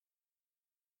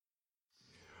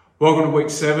Welcome to week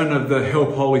 7 of the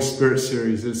Help Holy Spirit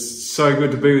series. It's so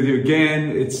good to be with you again.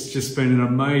 It's just been an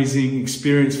amazing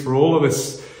experience for all of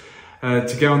us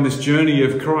to go on this journey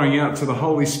of crying out to the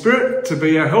Holy Spirit to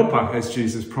be our helper, as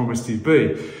Jesus promised he'd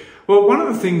be. Well, one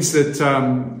of the things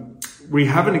that we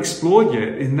haven't explored yet,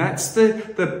 and that's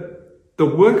the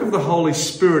work of the Holy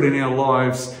Spirit in our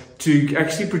lives to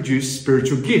actually produce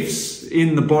spiritual gifts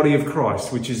in the body of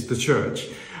Christ, which is the church,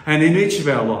 and in each of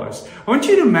our lives. I want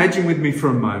you to imagine with me for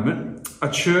a moment a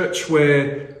church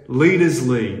where leaders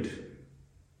lead,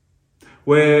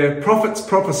 where prophets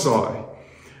prophesy,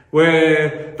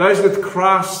 where those with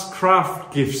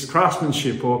craft gifts,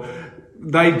 craftsmanship, or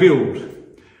they build,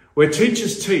 where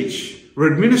teachers teach,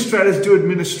 where administrators do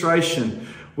administration,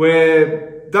 where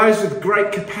those with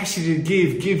great capacity to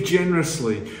give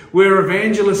generously, where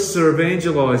evangelists are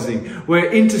evangelizing, where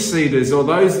interceders or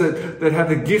those that have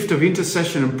the gift of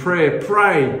intercession and prayer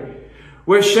pray,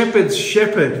 where shepherds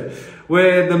shepherd,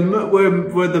 where the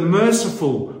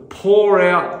merciful pour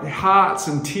out hearts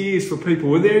and tears for people,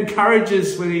 where the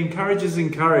encouragers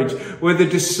encourage, where the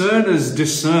discerners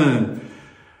discern.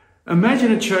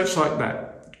 Imagine a church like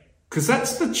that, because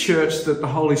that's the church that the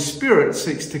Holy Spirit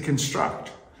seeks to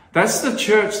construct. That's the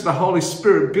church the Holy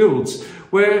Spirit builds,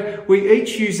 where we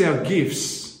each use our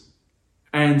gifts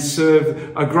and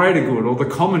serve a greater good, or the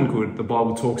common good the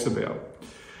Bible talks about.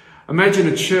 Imagine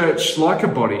a church like a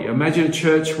body. Imagine a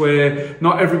church where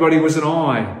not everybody was an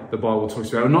eye, the Bible talks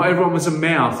about, or not everyone was a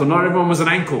mouth, or not everyone was an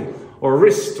ankle, or a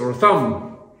wrist, or a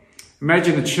thumb.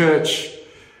 Imagine a church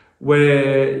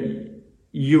where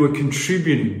you were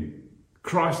contributing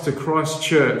Christ to Christ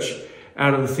church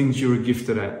out of the things you were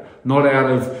gifted at. Not out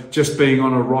of just being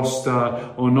on a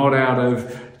roster, or not out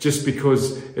of just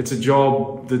because it's a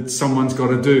job that someone's got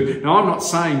to do. Now, I'm not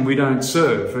saying we don't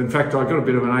serve. In fact, I've got a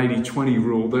bit of an 80-20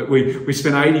 rule that we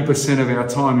spend 80% of our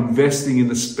time investing in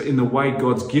the way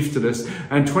God's gifted us,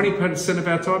 and 20% of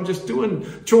our time just doing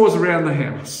chores around the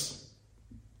house.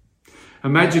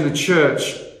 Imagine a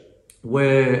church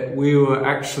where we were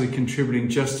actually contributing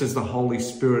just as the Holy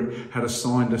Spirit had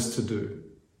assigned us to do.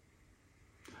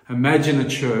 Imagine a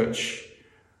church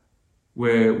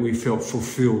where we felt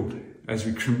fulfilled as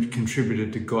we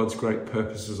contributed to God's great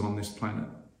purposes on this planet.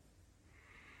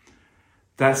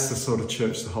 That's the sort of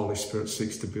church the Holy Spirit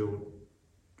seeks to build.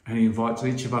 And he invites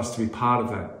each of us to be part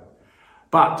of that.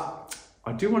 But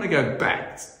I do want to go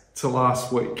back to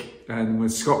last week, and when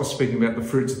Scott was speaking about the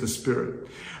fruits of the Spirit.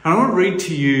 And I want to read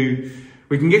to you.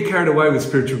 We can get carried away with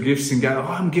spiritual gifts and go,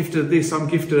 oh, I'm gifted at this, I'm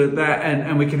gifted at that.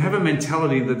 And we can have a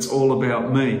mentality that's all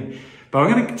about me. But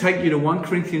I'm going to take you to 1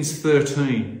 Corinthians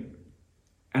 13.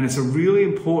 And it's a really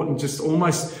important, just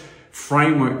almost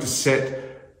framework to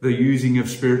set the using of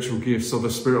spiritual gifts, or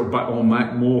the Spirit, or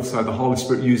more so the Holy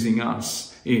Spirit using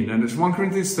us in. And it's 1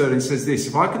 Corinthians 13 says this: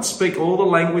 if I could speak all the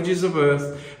languages of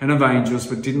earth and of angels,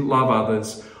 but didn't love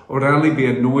others, I would only be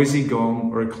a noisy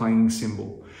gong or a clanging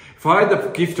cymbal. If I had the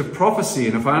gift of prophecy,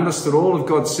 and if I understood all of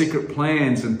God's secret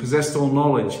plans and possessed all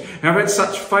knowledge, and if I had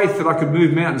such faith that I could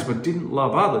move mountains but didn't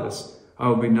love others, I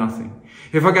would be nothing.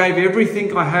 If I gave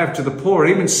everything I have to the poor,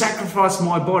 and even sacrificed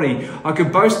my body, I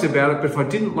could boast about it, but if I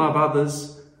didn't love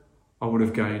others, I would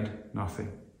have gained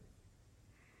nothing.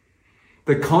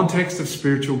 The context of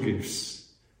spiritual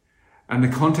gifts and the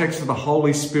context of the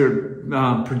Holy Spirit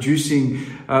producing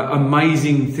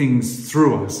amazing things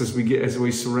through us as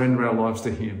we surrender our lives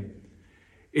to him,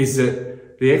 is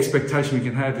that the expectation we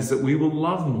can have is that we will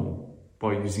love more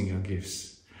by using our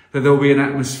gifts. That there will be an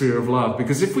atmosphere of love.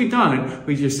 Because if we don't,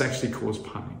 we just actually cause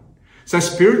pain. So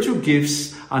spiritual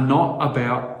gifts are not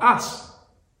about us.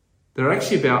 They're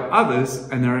actually about others,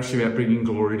 and they're actually about bringing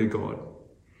glory to God.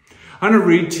 I'm going to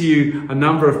read to you a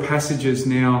number of passages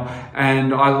now,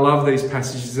 and I love these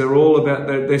passages. They're all about,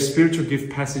 they're spiritual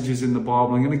gift passages in the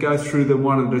Bible. I'm going to go through them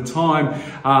one at a time,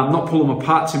 not pull them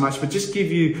apart too much, but just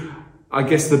give you, I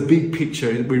guess, the big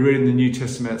picture that we read in the New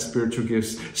Testament about spiritual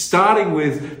gifts. Starting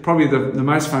with probably the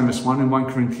most famous one in 1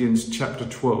 Corinthians chapter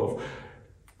 12.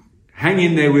 Hang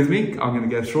in there with me. I'm going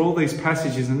to go through all these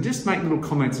passages and just make little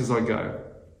comments as I go.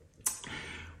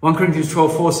 1 Corinthians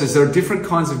 12:4 says, there are different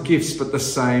kinds of gifts, but the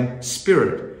same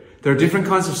Spirit. There are different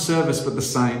kinds of service, but the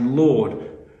same Lord.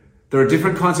 There are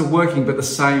different kinds of working, but the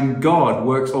same God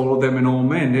works all of them in all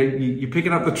men. You're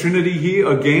picking up the Trinity here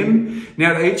again.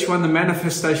 Now to each one, the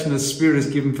manifestation of the Spirit is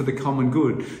given for the common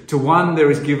good. To one,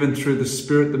 there is given through the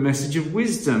Spirit the message of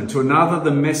wisdom. To another,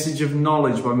 the message of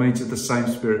knowledge by means of the same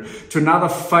Spirit. To another,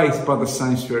 faith by the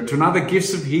same Spirit. To another,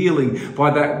 gifts of healing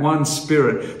by that one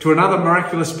Spirit. To another,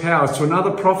 miraculous powers. To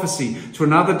another, prophecy. To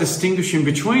another, distinguishing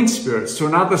between spirits. To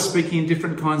another, speaking in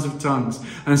different kinds of tongues.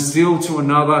 And still to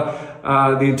another,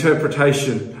 the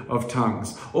interpretation of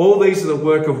tongues. All these are the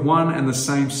work of one and the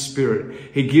same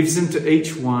Spirit. He gives them to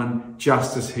each one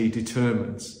just as he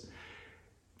determines.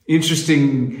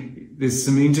 Interesting, there's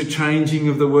some interchanging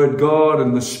of the word God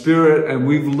and the Spirit, and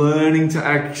we're learning to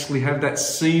actually have that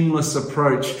seamless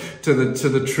approach to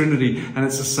the Trinity, and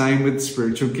it's the same with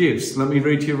spiritual gifts. Let me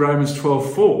read to you Romans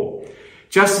 12:4.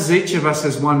 Just as each of us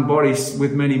has one body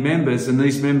with many members, and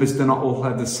these members do not all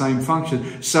have the same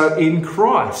function, so in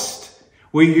Christ,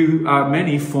 we who are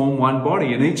many form one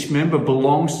body, and each member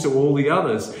belongs to all the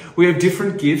others. We have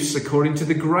different gifts according to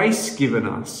the grace given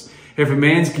us. If a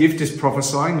man's gift is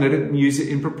prophesying, let him use it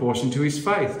in proportion to his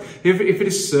faith. If it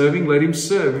is serving, let him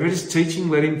serve. If it is teaching,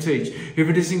 let him teach. If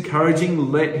it is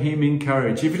encouraging, let him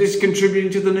encourage. If it is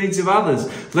contributing to the needs of others,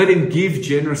 let him give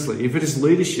generously. If it is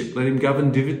leadership, let him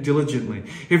govern diligently.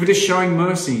 If it is showing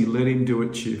mercy, let him do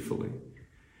it cheerfully.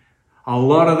 A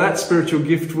lot of that spiritual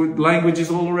gift language is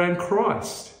all around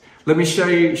Christ. Let me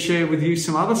share with you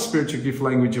some other spiritual gift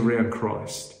language around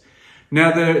Christ.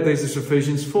 Now there's this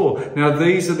Ephesians 4. Now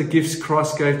these are the gifts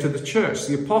Christ gave to the church,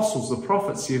 the apostles, the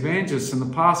prophets, the evangelists, and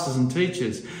the pastors and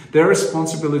teachers. Their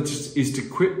responsibility is to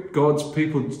equip God's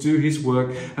people to do his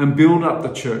work and build up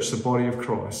the church, the body of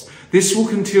Christ. This will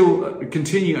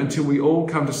continue until we all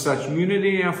come to such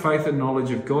unity in our faith and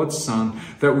knowledge of God's Son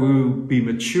that we will be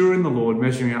mature in the Lord,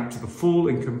 measuring up to the full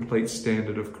and complete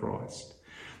standard of Christ.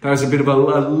 There's a bit of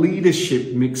a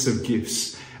leadership mix of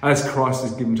gifts as Christ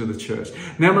is given to the church.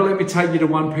 Now let me take you to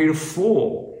 1 Peter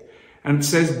 4. And it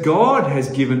says, God has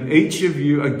given each of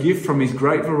you a gift from his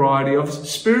great variety of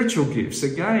spiritual gifts.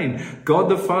 Again, God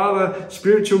the Father,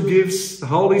 spiritual gifts, the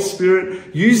Holy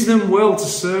Spirit, use them well to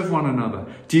serve one another.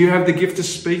 Do you have the gift of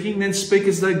speaking? Then speak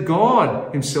as though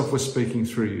God himself was speaking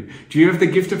through you. Do you have the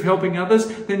gift of helping others?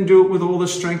 Then do it with all the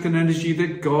strength and energy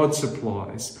that God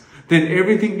supplies. Then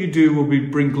everything you do will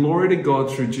bring glory to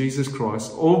God through Jesus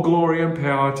Christ. All glory and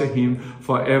power to him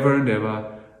forever and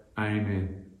ever.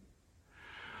 Amen.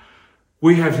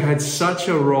 We have had such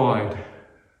a ride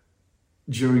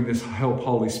during this Help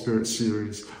Holy Spirit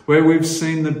series, where we've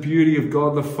seen the beauty of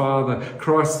God the Father,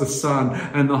 Christ the Son,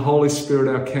 and the Holy Spirit,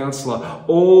 our counselor,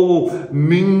 all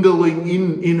mingling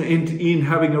in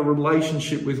having a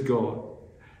relationship with God.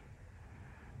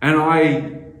 And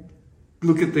I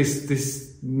look at this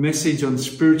message on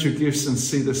spiritual gifts and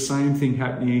see the same thing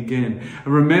happening again.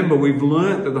 And remember, we've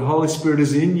learnt that the Holy Spirit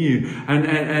is in you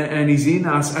and he's in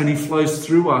us and he flows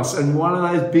through us. And one of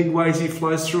those big ways he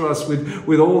flows through us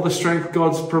with all the strength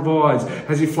God provides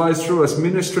as he flows through us,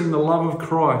 ministering the love of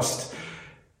Christ.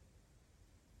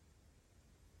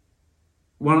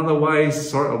 One of the ways,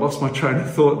 sorry, I lost my train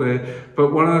of thought there,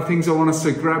 but one of the things I want us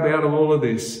to grab out of all of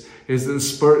this is that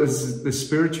the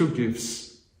spiritual gifts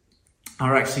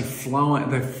are actually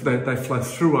flowing, they flow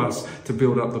through us to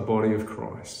build up the body of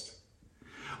Christ.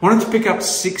 I wanted to pick up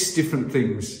 6 different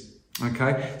things,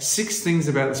 okay? 6 things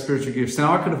about the spiritual gifts.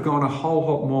 Now, I could have gone a whole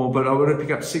lot more, but I want to pick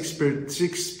up 6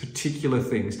 particular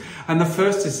things. And the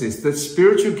first is this, that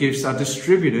spiritual gifts are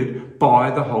distributed by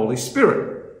the Holy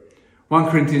Spirit. 1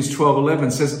 Corinthians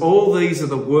 12:11 says, all these are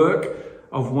the work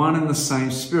of one and the same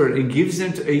Spirit, and gives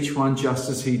them to each one just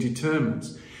as he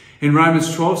determines. In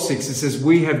Romans 12:6, it says,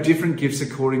 we have different gifts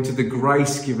according to the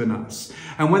grace given us.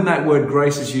 And when that word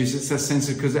grace is used, it's a sense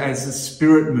of because as the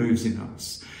Spirit moves in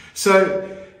us.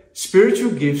 So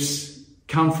spiritual gifts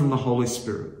come from the Holy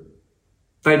Spirit.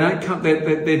 They don't come,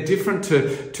 they're different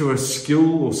to a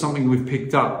skill or something we've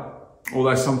picked up,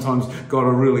 although sometimes God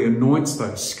really anoints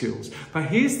those skills. But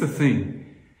here's the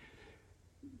thing.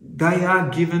 They are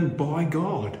given by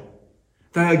God.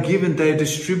 They are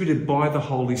distributed by the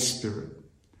Holy Spirit.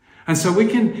 And so we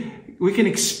can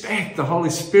expect the Holy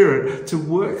Spirit to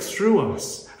work through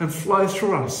us and flow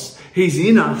through us. He's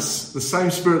in us. The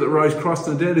same Spirit that rose Christ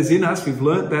from the dead is in us. We've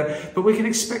learnt that. But we can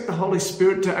expect the Holy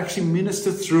Spirit to actually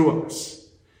minister through us.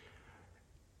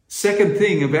 Second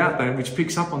thing about that, which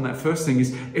picks up on that first thing,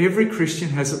 is every Christian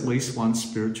has at least one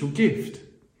spiritual gift.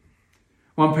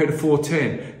 1 Peter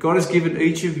 4:10, God has given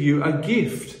each of you a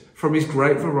gift from his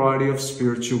great variety of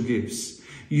spiritual gifts.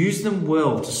 Use them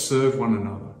well to serve one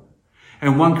another.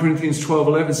 And 1 Corinthians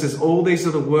 12:11 says, all these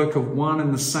are the work of one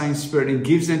and the same Spirit, and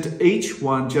gives them to each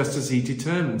one just as he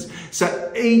determines.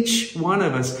 So each one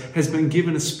of us has been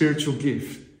given a spiritual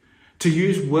gift to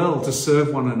use well to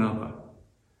serve one another,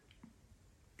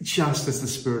 just as the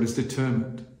Spirit is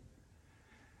determined.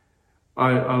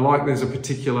 I like there's a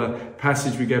particular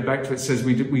passage we go back to. It says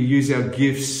we use our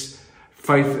gifts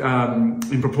faith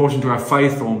in proportion to our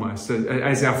faith, almost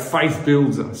as our faith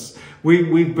builds us.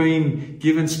 We've been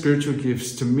given spiritual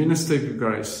gifts to minister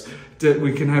grace, that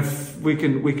we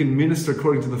can minister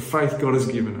according to the faith God has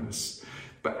given us.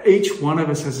 But each one of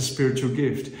us has a spiritual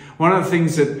gift. One of the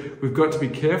things that we've got to be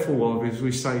careful of is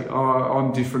we say, oh,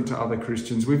 I'm different to other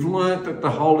Christians. We've learnt that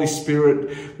the Holy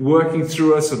Spirit working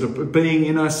through us or being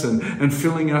in us and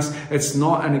filling us, it's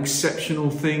not an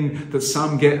exceptional thing that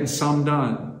some get and some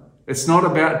don't. It's not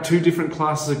about two different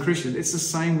classes of Christians. It's the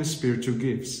same with spiritual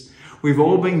gifts. We've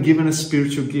all been given a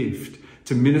spiritual gift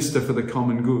to minister for the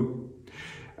common good.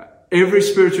 Every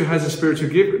spiritual has a spiritual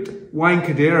gift. Wayne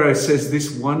Cordeiro says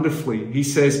this wonderfully. He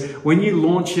says, when you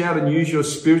launch out and use your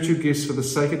spiritual gifts for the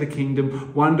sake of the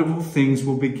kingdom, wonderful things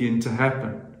will begin to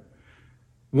happen.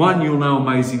 1, you'll know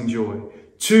amazing joy.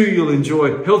 2, you'll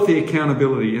enjoy healthy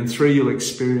accountability. And 3, you'll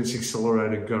experience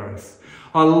accelerated growth.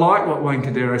 I like what Wayne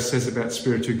Cordeiro says about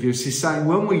spiritual gifts. He's saying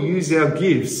when we use our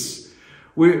gifts,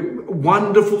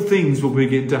 wonderful things will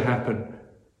begin to happen.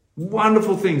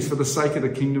 Wonderful things for the sake of the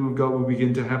kingdom of God will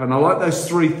begin to happen. I like those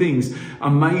 3 things.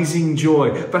 Amazing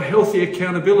joy, but healthy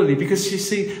accountability, because you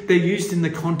see, they're used in the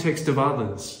context of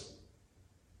others.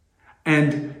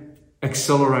 And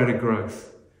accelerated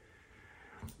growth.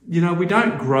 You know, we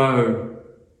don't grow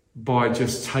by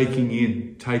just taking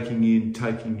in.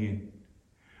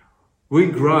 We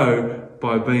grow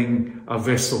by being a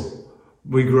vessel.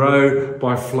 We grow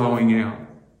by flowing out.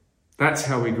 That's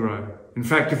how we grow. In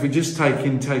fact, if we just take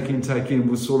in,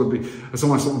 we'll sort of it's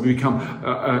almost like we become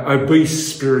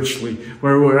obese spiritually,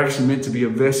 where we're actually meant to be a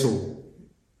vessel.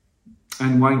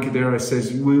 And Wayne Cordeiro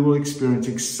says we will experience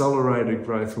accelerated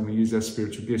growth when we use our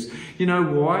spiritual gifts. You know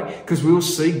why? Because we will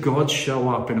see God show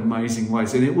up in amazing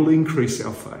ways, and it will increase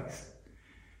our faith.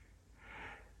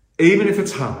 Even if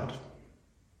it's hard.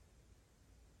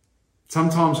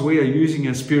 Sometimes we are using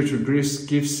our spiritual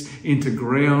gifts into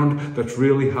ground that's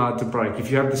really hard to break.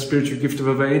 If you have the spiritual gift of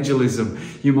evangelism,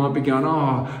 you might be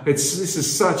going, this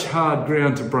is such hard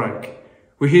ground to break.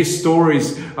 We hear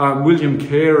stories, William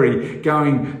Carey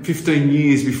going 15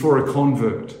 years before a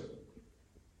convert.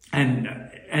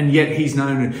 And yet he's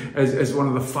known as one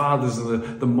of the fathers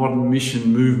of the modern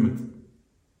mission movement.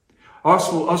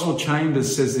 Oswald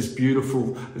Chambers says this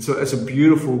beautiful, it's a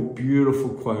beautiful, beautiful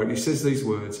quote. He says these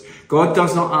words: God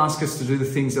does not ask us to do the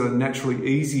things that are naturally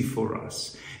easy for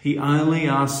us. He only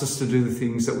asks us to do the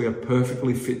things that we are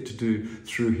perfectly fit to do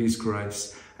through his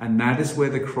grace. And that is where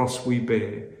the cross we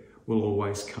bear will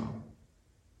always come.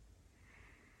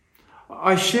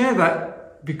 I share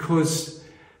that because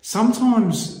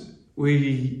sometimes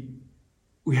we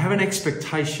have an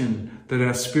expectation that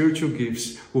our spiritual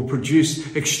gifts will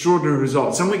produce extraordinary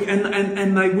results,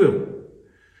 and they will.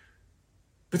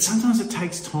 But sometimes it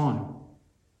takes time.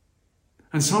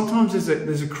 And sometimes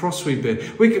there's a cross we bear.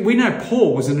 We know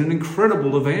Paul was an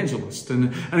incredible evangelist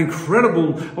and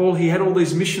he had all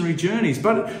these missionary journeys,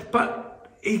 but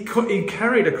he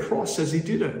carried a cross as he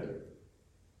did it.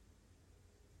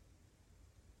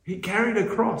 He carried a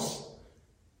cross.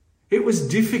 It was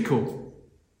difficult.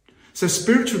 So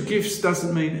spiritual gifts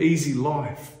doesn't mean easy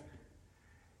life.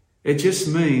 It just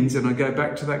means, and I go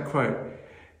back to that quote,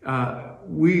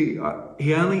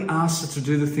 he only asks us to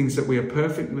do the things that we are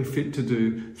perfectly fit to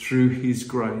do through his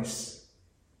grace.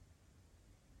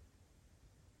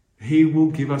 He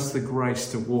will give us the grace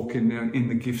to walk in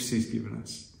the gifts he's given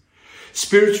us.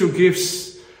 Spiritual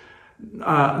gifts,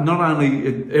 not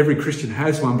only every Christian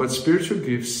has one, but spiritual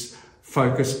gifts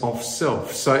focus off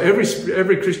self. So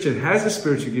every Christian has a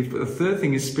spiritual gift, but the third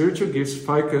thing is spiritual gifts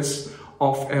focus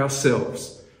off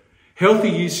ourselves.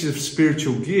 Healthy use of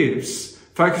spiritual gifts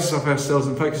focuses off ourselves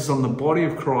and focuses on the body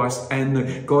of Christ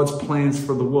and God's plans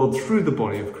for the world through the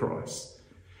body of Christ.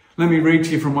 Let me read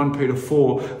to you from 1 Peter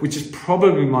 4, which is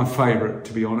probably my favourite,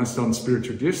 to be honest, on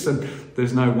spiritual gifts, and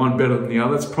there's no one better than the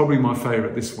other. It's probably my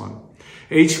favourite, this one.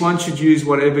 Each one should use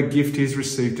whatever gift he has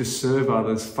received to serve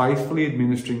others, faithfully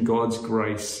administering God's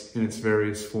grace in its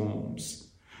various forms.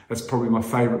 That's probably my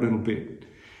favourite little bit.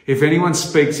 If anyone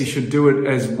speaks, he should do it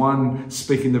as one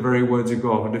speaking the very words of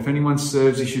God. And if anyone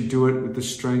serves, he should do it with the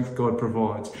strength God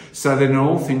provides, so that in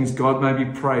all things God may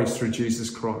be praised through Jesus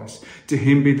Christ. To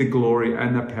him be the glory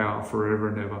and the power forever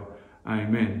and ever.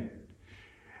 Amen.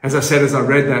 As I said, as I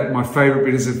read that, my favourite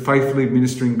bit is faithfully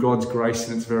administering God's grace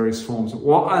in its various forms.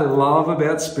 What I love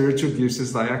about spiritual gifts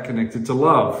is they are connected to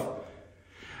love.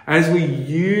 As we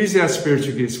use our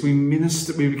spiritual gifts, we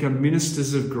become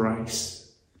ministers of grace.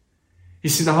 You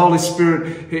see, the Holy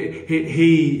Spirit,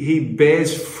 He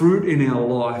bears fruit in our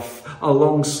life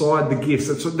alongside the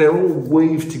gifts. They're all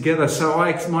weaved together. So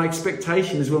my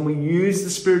expectation is when we use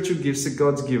the spiritual gifts that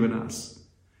God's given us,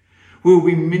 we'll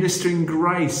be ministering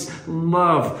grace,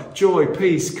 love, joy,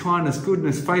 peace, kindness,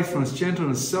 goodness, faithfulness,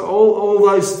 gentleness. So all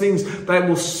those things, they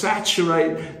will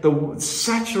saturate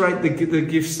the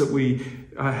gifts that we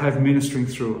have ministering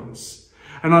through us.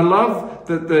 And I love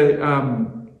that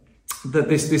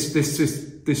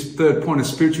this third point of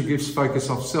spiritual gifts focus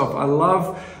off self. I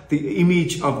love the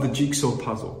image of the jigsaw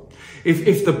puzzle.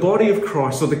 If the body of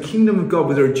Christ or the kingdom of God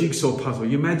were a jigsaw puzzle,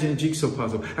 you imagine a jigsaw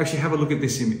puzzle. Actually, have a look at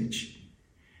this image.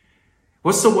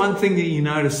 What's the one thing that you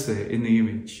notice there in the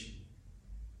image?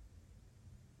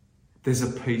 There's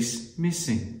a piece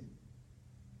missing.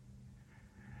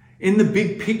 In the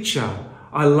big picture,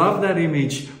 I love that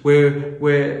image where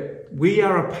we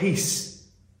are a piece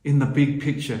in the big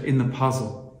picture, in the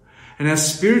puzzle. And our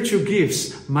spiritual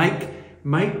gifts make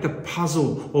the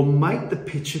puzzle or make the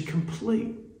picture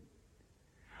complete.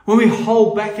 When we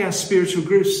hold back our spiritual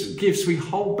gifts, we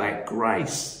hold back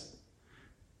grace.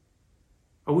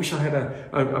 I wish I had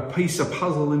a piece of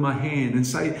puzzle in my hand and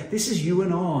say, this is you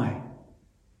and I.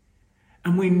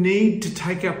 And we need to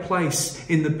take our place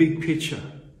in the big picture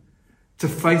to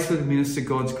faithfully minister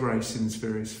God's grace in its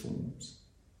various forms.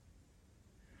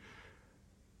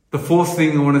 The fourth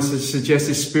thing I want to suggest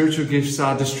is spiritual gifts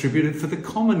are distributed for the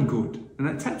common good. And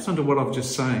that taps onto what I've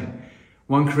just saying.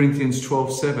 1 Corinthians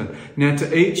 12:7. Now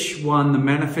to each one the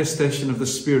manifestation of the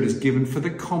Spirit is given for the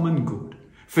common good.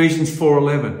 Ephesians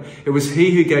 4:11. It was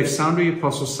he who gave sundry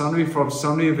apostles, sundry prophets,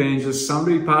 sundry evangelists,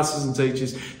 sundry pastors and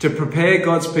teachers to prepare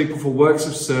God's people for works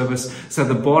of service so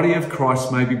the body of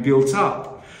Christ may be built up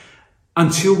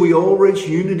until we all reach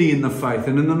unity in the faith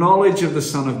and in the knowledge of the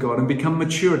Son of God and become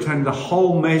mature, attaining the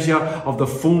whole measure of the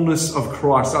fullness of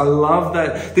Christ. I love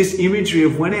that, this imagery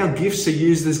of when our gifts are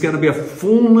used, there's going to be a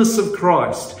fullness of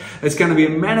Christ. It's going to be a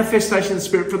manifestation of the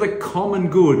Spirit for the common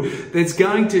good. There's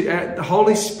going to, the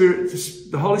Holy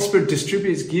Spirit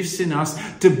distributes gifts in us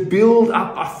to build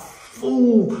up a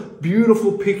full,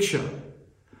 beautiful picture.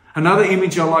 Another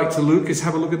image I like to look is,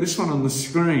 have a look at this one on the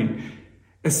screen.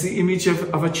 It's the image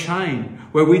of a chain,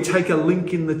 where we take a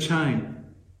link in the chain.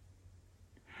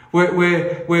 Where we,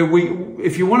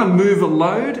 if you want to move a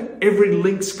load, every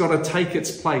link's got to take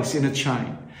its place in a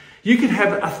chain. You could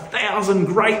have 1,000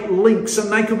 great links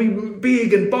and they could be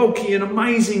big and bulky and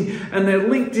amazing and they're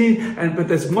linked in, but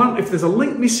there's one, if there's a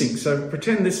link missing, so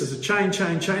pretend this is a chain,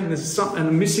 there's something, and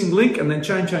a missing link and then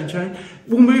chain,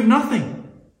 we'll move nothing.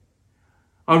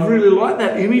 I really like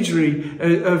that imagery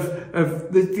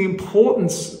of the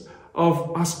importance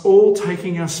of us all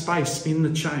taking our space in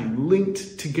the chain,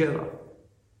 linked together.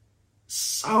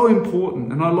 So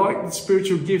important. And I like that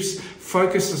spiritual gifts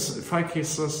focus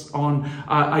us on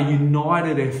a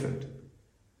united effort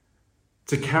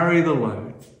to carry the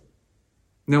load.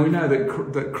 Now we know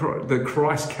that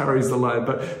Christ carries the load,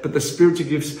 but the spiritual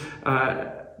gifts,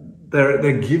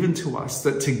 they're given to us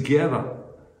that together,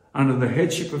 under the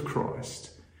headship of Christ,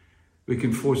 we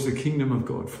can forge the kingdom of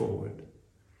God forward.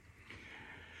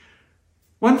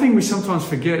 One thing we sometimes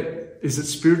forget is that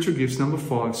spiritual gifts, number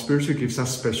 5, spiritual gifts are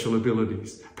special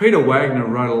abilities. Peter Wagner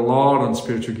wrote a lot on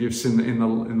spiritual gifts in the end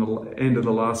of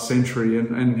the last century,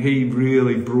 and he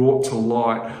really brought to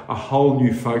light a whole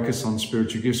new focus on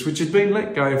spiritual gifts, which had been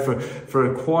let go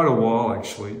for quite a while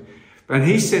actually. And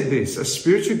he said this: a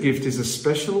spiritual gift is a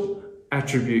special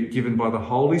attribute given by the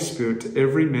Holy Spirit to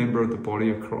every member of the body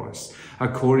of Christ,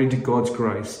 according to God's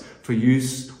grace, for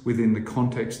use within the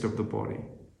context of the body.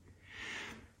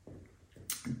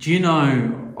 Do you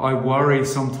know, I worry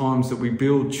sometimes that we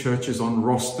build churches on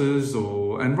rosters,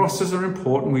 and rosters are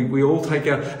important. We all take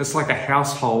it's like a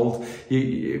household.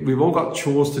 We've all got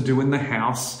chores to do in the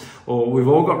house, or we've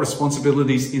all got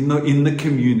responsibilities in the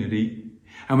community,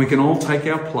 and we can all take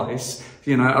our place.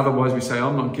 You know, otherwise we say,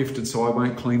 I'm not gifted, so I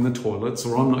won't clean the toilets,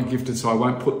 or I'm not gifted, so I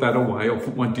won't put that away or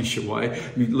put my dish away.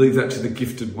 You leave that to the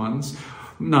gifted ones.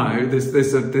 No,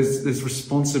 there's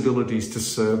responsibilities to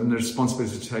serve, and there's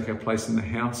responsibilities to take our place in the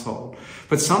household.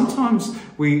 But sometimes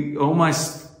we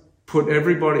almost put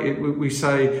everybody, we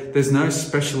say there's no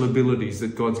special abilities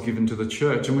that God's given to the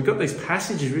church. And we've got these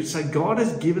passages which say God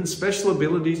has given special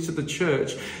abilities to the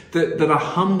church that are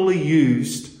humbly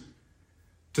used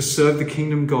to serve the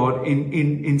kingdom of God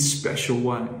in special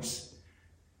ways.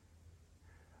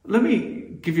 Let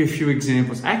me give you a few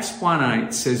examples. Acts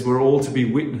 1:8 says we're all to be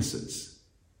witnesses.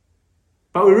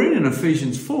 But we read in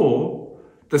Ephesians 4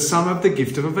 that some have the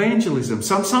gift of evangelism.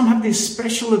 Some have this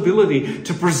special ability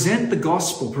to present the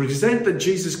gospel, present the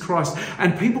Jesus Christ,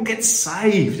 and people get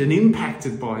saved and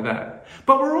impacted by that.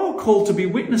 But we're all called to be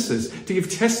witnesses, to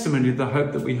give testimony to the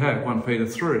hope that we have, 1 Peter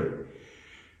 3.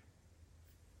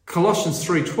 Colossians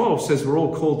 3:12 says we're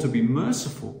all called to be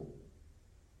merciful.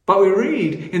 But we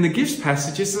read in the gifts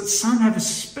passages that some have a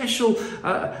special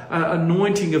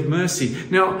anointing of mercy.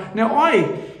 Now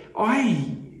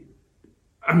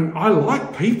I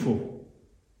like people.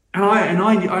 And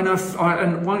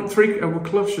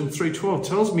Colossians 3:12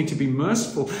 tells me to be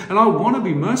merciful, and I want to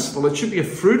be merciful. It should be a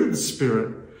fruit of the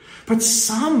Spirit. But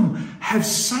some have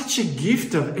such a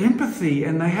gift of empathy,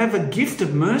 and they have a gift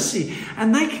of mercy,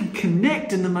 and they can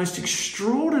connect in the most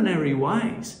extraordinary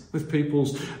ways with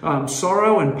people's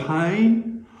sorrow and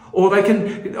pain, or they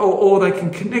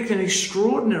can connect in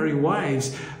extraordinary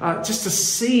ways just to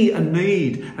see a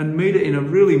need and meet it in a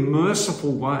really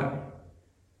merciful way.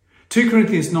 2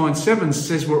 Corinthians 9:7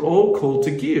 says we're all called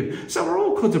to give. So we're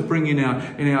all called to bring in our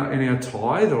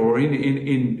tithe, or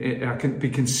be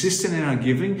consistent in our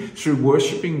giving through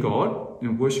worshiping God,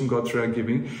 worshiping God through our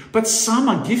giving. But some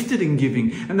are gifted in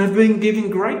giving, and they've been given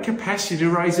great capacity to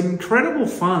raise incredible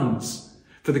funds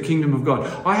for the kingdom of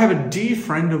God. I have a dear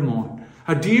friend of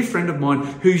mine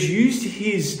who's used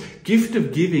his gift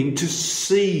of giving to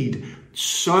seed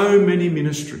so many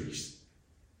ministries.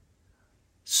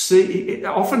 See,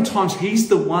 oftentimes he's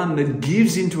the one that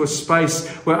gives into a space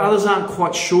where others aren't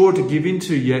quite sure to give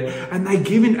into yet, and they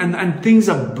give in, and things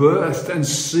are birthed and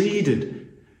seeded.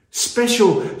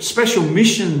 Special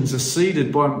missions are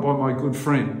seeded by my good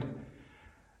friend.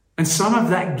 And some of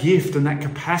that gift and that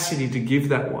capacity to give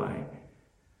that way.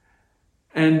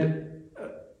 And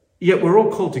yet we're all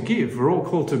called to give. We're all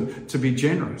called to be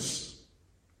generous.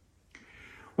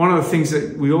 One of the things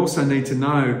that we also need to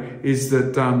know is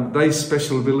that these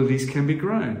special abilities can be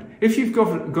grown. If you've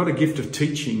got a gift of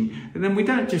teaching, then we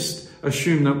don't just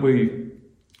assume that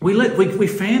we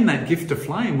fan that gift to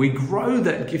flame. We grow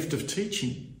that gift of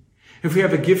teaching. If we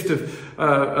have a gift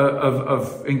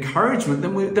of encouragement,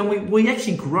 then we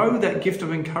actually grow that gift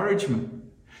of encouragement.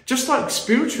 Just like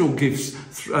spiritual gifts,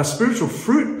 spiritual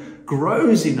fruit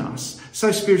grows in us,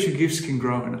 so spiritual gifts can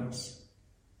grow in us.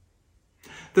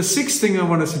 The sixth thing I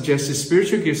want to suggest is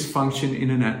spiritual gifts function in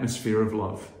an atmosphere of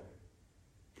love.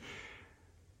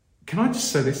 Can I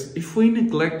just say this? If we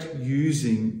neglect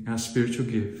using our spiritual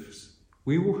gifts,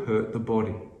 we will hurt the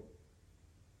body.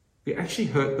 We actually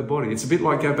hurt the body. It's a bit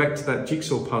like, go back to that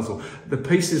jigsaw puzzle. The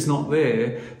piece is not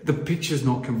there, the picture's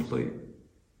not complete.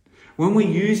 When we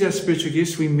use our spiritual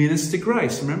gifts, we minister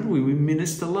grace. Remember, we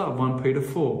minister love, 1 Peter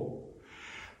 4.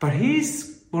 But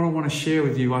here's what I want to share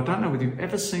with you. I don't know whether you've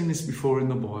ever seen this before in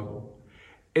the Bible.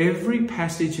 Every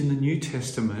passage in the New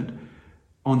Testament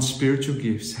on spiritual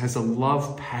gifts has a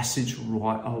love passage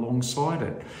right alongside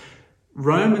it.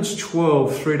 Romans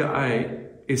 12, 3-8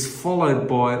 is followed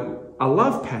by a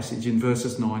love passage in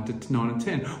verses 9 and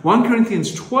 10. 1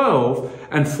 Corinthians 12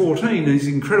 and 14, these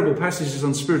incredible passages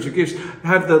on spiritual gifts,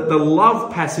 have the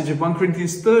love passage of 1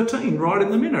 Corinthians 13 right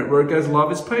in the middle, where it goes,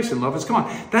 love is patient, love is kind.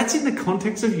 That's in the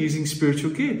context of using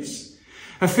spiritual gifts.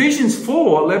 Ephesians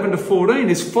 4, 11-14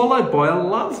 is followed by a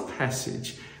love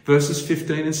passage, verses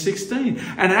 15 and 16.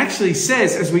 And it actually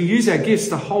says, as we use our gifts,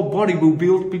 the whole body will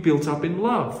be built up in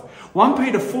love. 1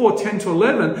 Peter 4,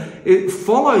 10-11, it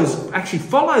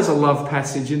follows a love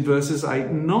passage in verses 8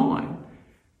 and 9.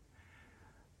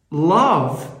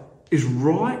 Love is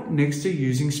right next to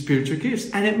using spiritual gifts.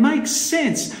 And it makes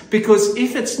sense, because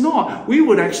if it's not, we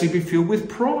would actually be filled with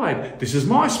pride. This is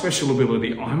my special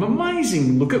ability. I'm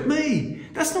amazing. Look at me.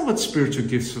 That's not what spiritual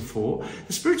gifts are for.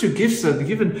 The spiritual gifts are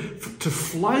given to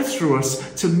flow through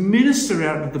us, to minister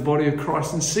out of the body of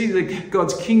Christ and see that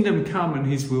God's kingdom come and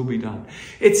his will be done.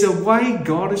 It's a way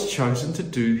God has chosen to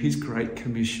do his great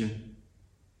commission.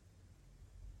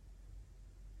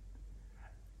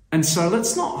 And so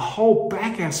let's not hold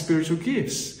back our spiritual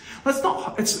gifts.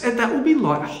 That will be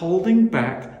like holding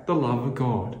back the love of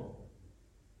God.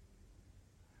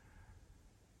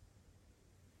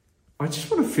 I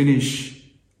just want to finish.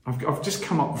 I've just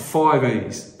come up with 5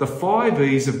 E's. The 5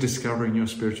 E's of discovering your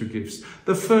spiritual gifts.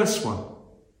 The first one,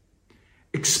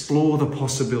 explore the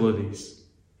possibilities.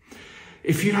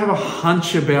 If you have a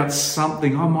hunch about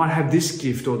something, I might have this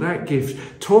gift or that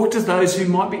gift, talk to those who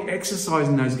might be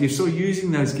exercising those gifts or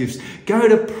using those gifts. Go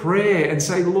to prayer and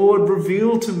say, Lord,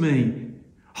 reveal to me.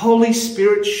 Holy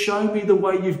Spirit, show me the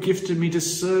way you've gifted me to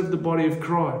serve the body of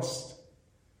Christ.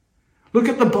 Look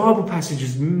at the Bible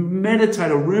passages,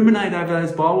 meditate or ruminate over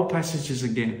those Bible passages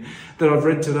again that I've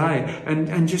read today,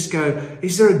 and just go,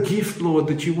 is there a gift, Lord,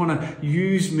 that you want to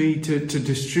use me to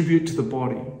distribute to the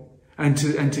body? And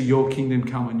to your kingdom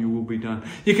come and your will be done.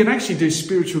 You can actually do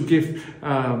spiritual gift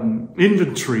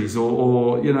inventories,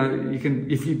 or you can,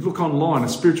 if you look online, a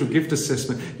spiritual gift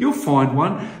assessment, you'll find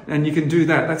one, and you can do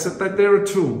that. They're a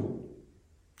tool.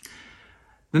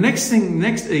 The next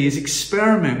E is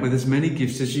experiment with as many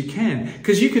gifts as you can.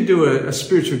 Because you could do a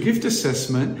spiritual gift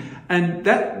assessment, and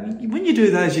that when you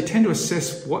do those, you tend to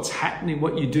assess what's happening,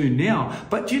 what you do now.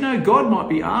 But do you know, God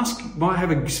might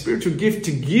have a spiritual gift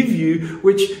to give you,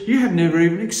 which you have never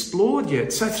even explored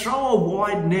yet. So throw a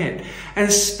wide net. And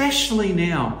especially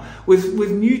now,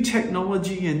 with new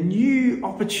technology and new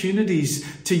opportunities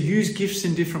to use gifts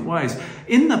in different ways.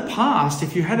 In the past,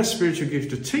 if you had a spiritual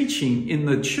gift of teaching in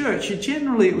the church,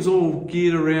 it was all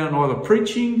geared around either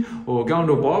preaching or going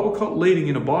to a Bible college, leading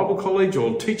in a Bible college,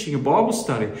 or teaching a Bible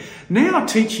study. Now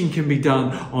teaching can be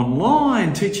done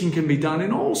online. Teaching can be done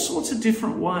in all sorts of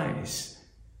different ways.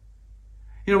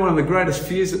 You know, one of the greatest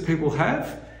fears that people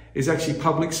have is actually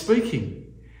public speaking.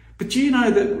 But do you know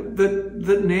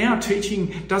that now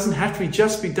teaching doesn't have to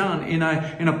just be done in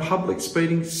a public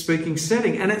speaking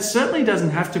setting, and it certainly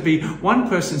doesn't have to be one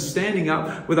person standing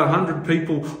up with 100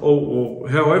 people or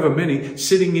however many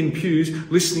sitting in pews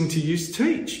listening to you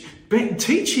teach. But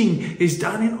teaching is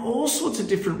done in all sorts of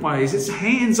different ways. It's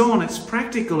hands-on, it's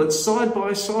practical, it's side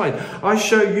by side. I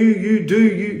show you, you do,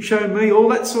 you show me, all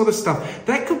that sort of stuff.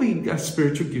 That could be a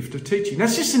spiritual gift of teaching.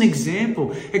 That's just an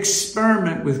example.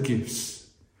 Experiment with gifts.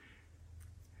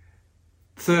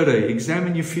 30,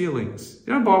 examine your feelings.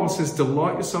 You know, the Bible says,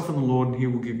 delight yourself in the Lord and he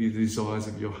will give you the desires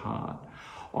of your heart.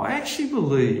 I actually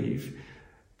believe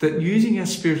that using our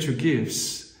spiritual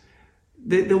gifts,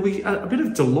 there'll be a bit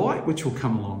of delight which will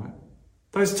come along it.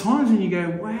 Those times when you go,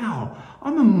 wow,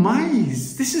 I'm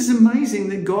amazed. This is amazing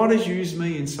that God has used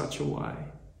me in such a way.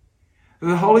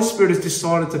 The Holy Spirit has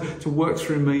decided to work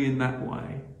through me in that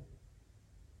way.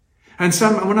 And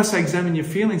when I say examine your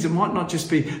feelings, it might not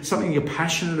just be something you're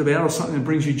passionate about or something that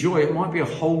brings you joy. It might be a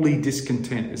holy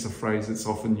discontent, is a phrase that's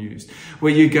often used,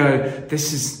 where you go,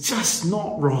 this is just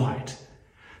not right.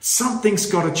 Something's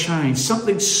got to change.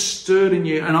 Something's stirred in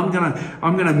you, and I'm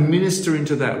gonna minister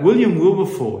into that. William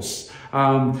Wilberforce,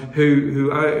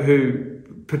 who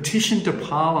petitioned to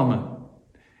Parliament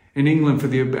in England for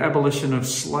the abolition of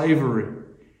slavery,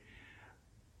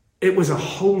 it was a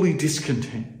holy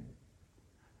discontent.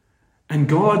 And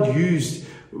God used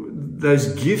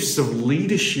those gifts of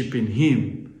leadership in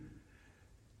him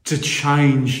to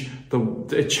change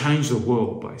the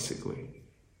world, basically.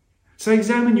 So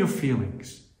examine your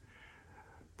feelings.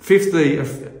 Fifthly,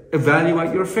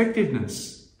 evaluate your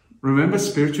effectiveness. Remember,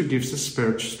 spiritual gifts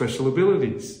are special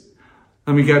abilities.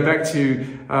 Let me go back to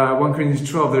 1 Corinthians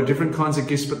 12. There are different kinds of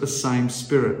gifts, but the same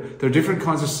Spirit. There are different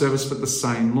kinds of service, but the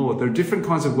same Lord. There are different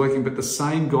kinds of working, but the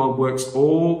same God works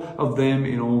all of them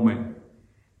in all men.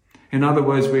 In other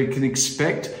words, we can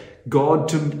expect God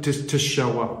to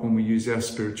show up when we use our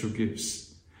spiritual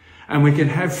gifts. And we can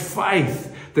have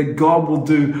faith that God will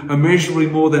do immeasurably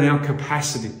more than our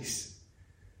capacities,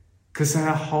 because they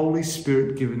are Holy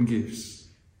Spirit given gifts.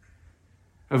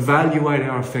 Evaluate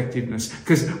our effectiveness,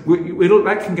 because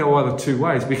that can go either two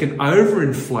ways. We can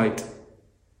overinflate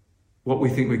what we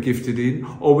think we're gifted in,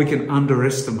 or we can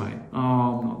underestimate.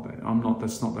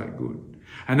 That's not that good.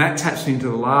 And that taps me into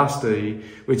the last E,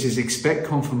 which is expect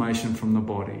confirmation from the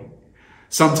body.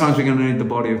 Sometimes we're going to need the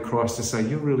body of Christ to say,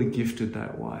 you're really gifted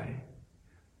that way.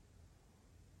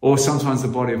 Or sometimes the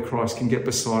body of Christ can get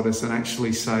beside us and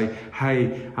actually say,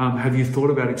 hey, have you thought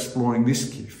about exploring this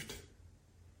gift?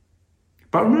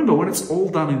 But remember, when it's all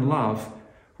done in love,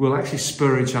 we'll actually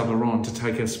spur each other on to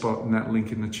take our spot in that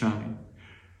link in the chain.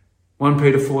 1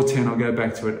 Peter 4:10, I'll go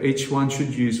back to it. Each one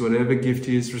should use whatever gift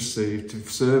he has received to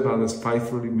serve others,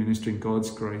 faithfully ministering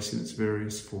God's grace in its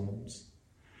various forms.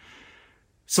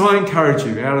 So I encourage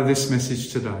you, out of this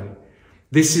message today,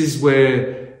 this is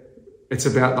where it's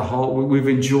about we've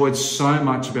enjoyed so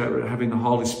much about having the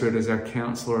Holy Spirit as our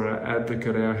counselor, our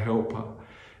advocate, our helper.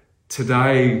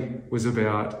 Today was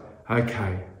about,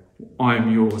 okay, I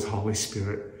am yours, Holy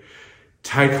Spirit.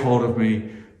 Take hold of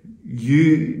me.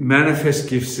 You manifest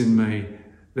gifts in me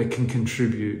that can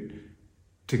contribute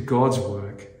to God's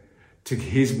work, to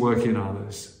his work in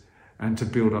others, and to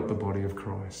build up the body of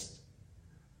Christ.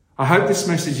 I hope this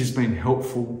message has been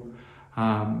helpful.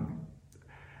 I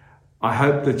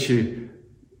hope that you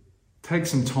take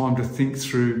some time to think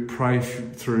through, pray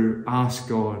through, ask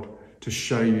God to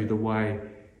show you the way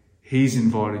he's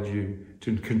invited you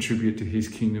to contribute to his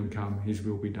kingdom come, his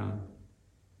will be done.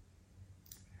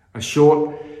 A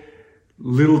short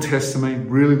little testimony,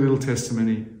 really little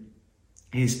testimony,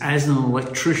 is as an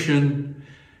electrician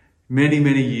many,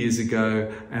 many years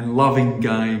ago, and loving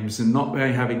games and not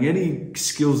having any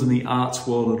skills in the arts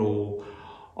world at all,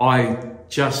 I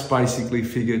just basically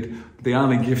figured the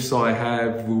only gifts I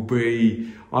have will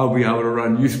be I'll be able to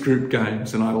run youth group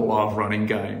games, and I love running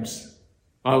games.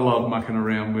 I love mucking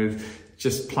around with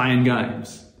just playing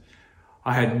games.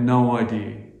 I had no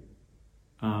idea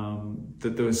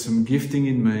that there was some gifting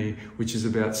in me which is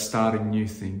about starting new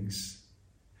things.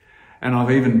 And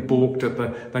I've even balked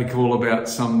at they call about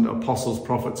some apostles,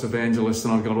 prophets, evangelists,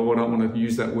 and I've gone, I don't want to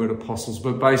use that word apostles,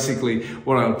 but basically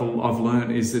what I've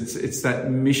learned is it's that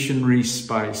missionary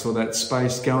space, or that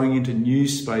space going into new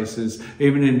spaces,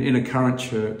 even in a current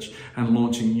church, and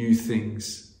launching new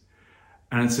things.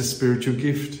 And it's a spiritual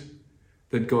gift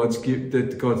that God's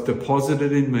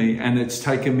deposited in me, and it's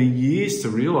taken me years to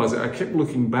realise it. I kept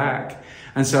looking back.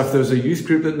 And so if there was a youth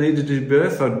group that needed to be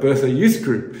birthed, I'd birth a youth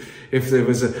group. If there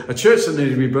was a church that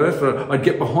needed to be birthed, I'd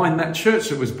get behind that church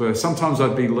that was birthed. Sometimes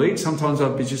I'd be lead, sometimes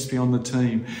I'd just be on the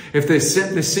team. If there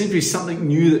seemed to be something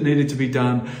new that needed to be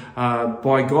done,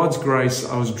 by God's grace,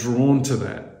 I was drawn to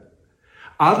that.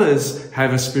 Others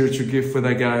have a spiritual gift where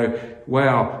they go,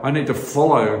 wow, I need to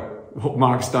follow what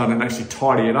Mark's done and actually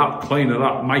tidy it up, clean it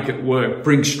up, make it work,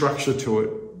 bring structure to it.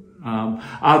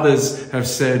 Others have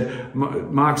said,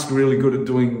 Mark's really good at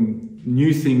doing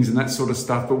new things and that sort of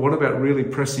stuff, but what about really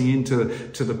pressing into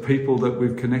the people that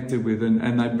we've connected with,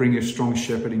 and they bring a strong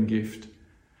shepherding gift.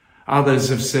 Others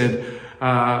have said,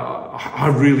 I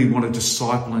really want to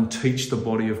disciple and teach the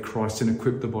body of Christ and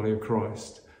equip the body of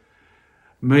Christ.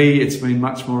 Me, it's been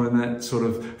much more in that sort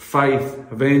of faith,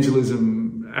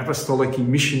 evangelism, apostolic,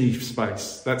 missionary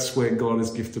space. That's where God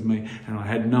has gifted me, and I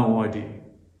had no idea.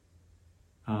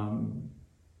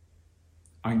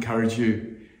 I encourage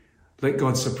you, let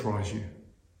God surprise you.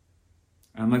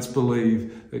 And let's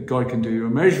believe that God can do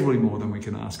immeasurably more than we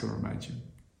can ask or imagine.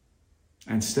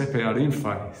 And step out in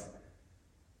faith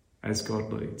as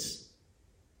God leads.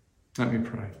 Let me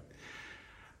pray.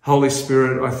 Holy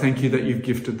Spirit, I thank you that you've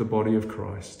gifted the body of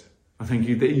Christ. I thank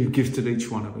you that you've gifted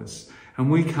each one of us. And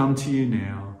we come to you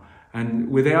now, and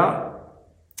we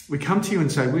come to you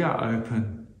and say, we are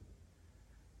open.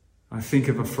 I think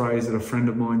of a phrase that a friend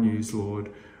of mine used,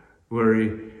 Lord, where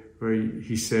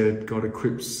he said, God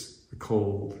equips the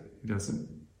called. He doesn't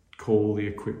call the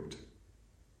equipped.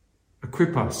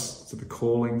 Equip us to the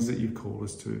callings that you've called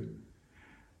us to,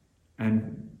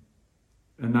 and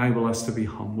enable us to be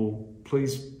humble.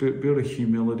 Please build a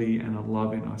humility and a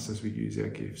love in us as we use our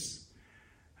gifts.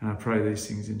 And I pray these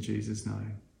things in Jesus'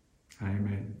 name.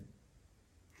 Amen.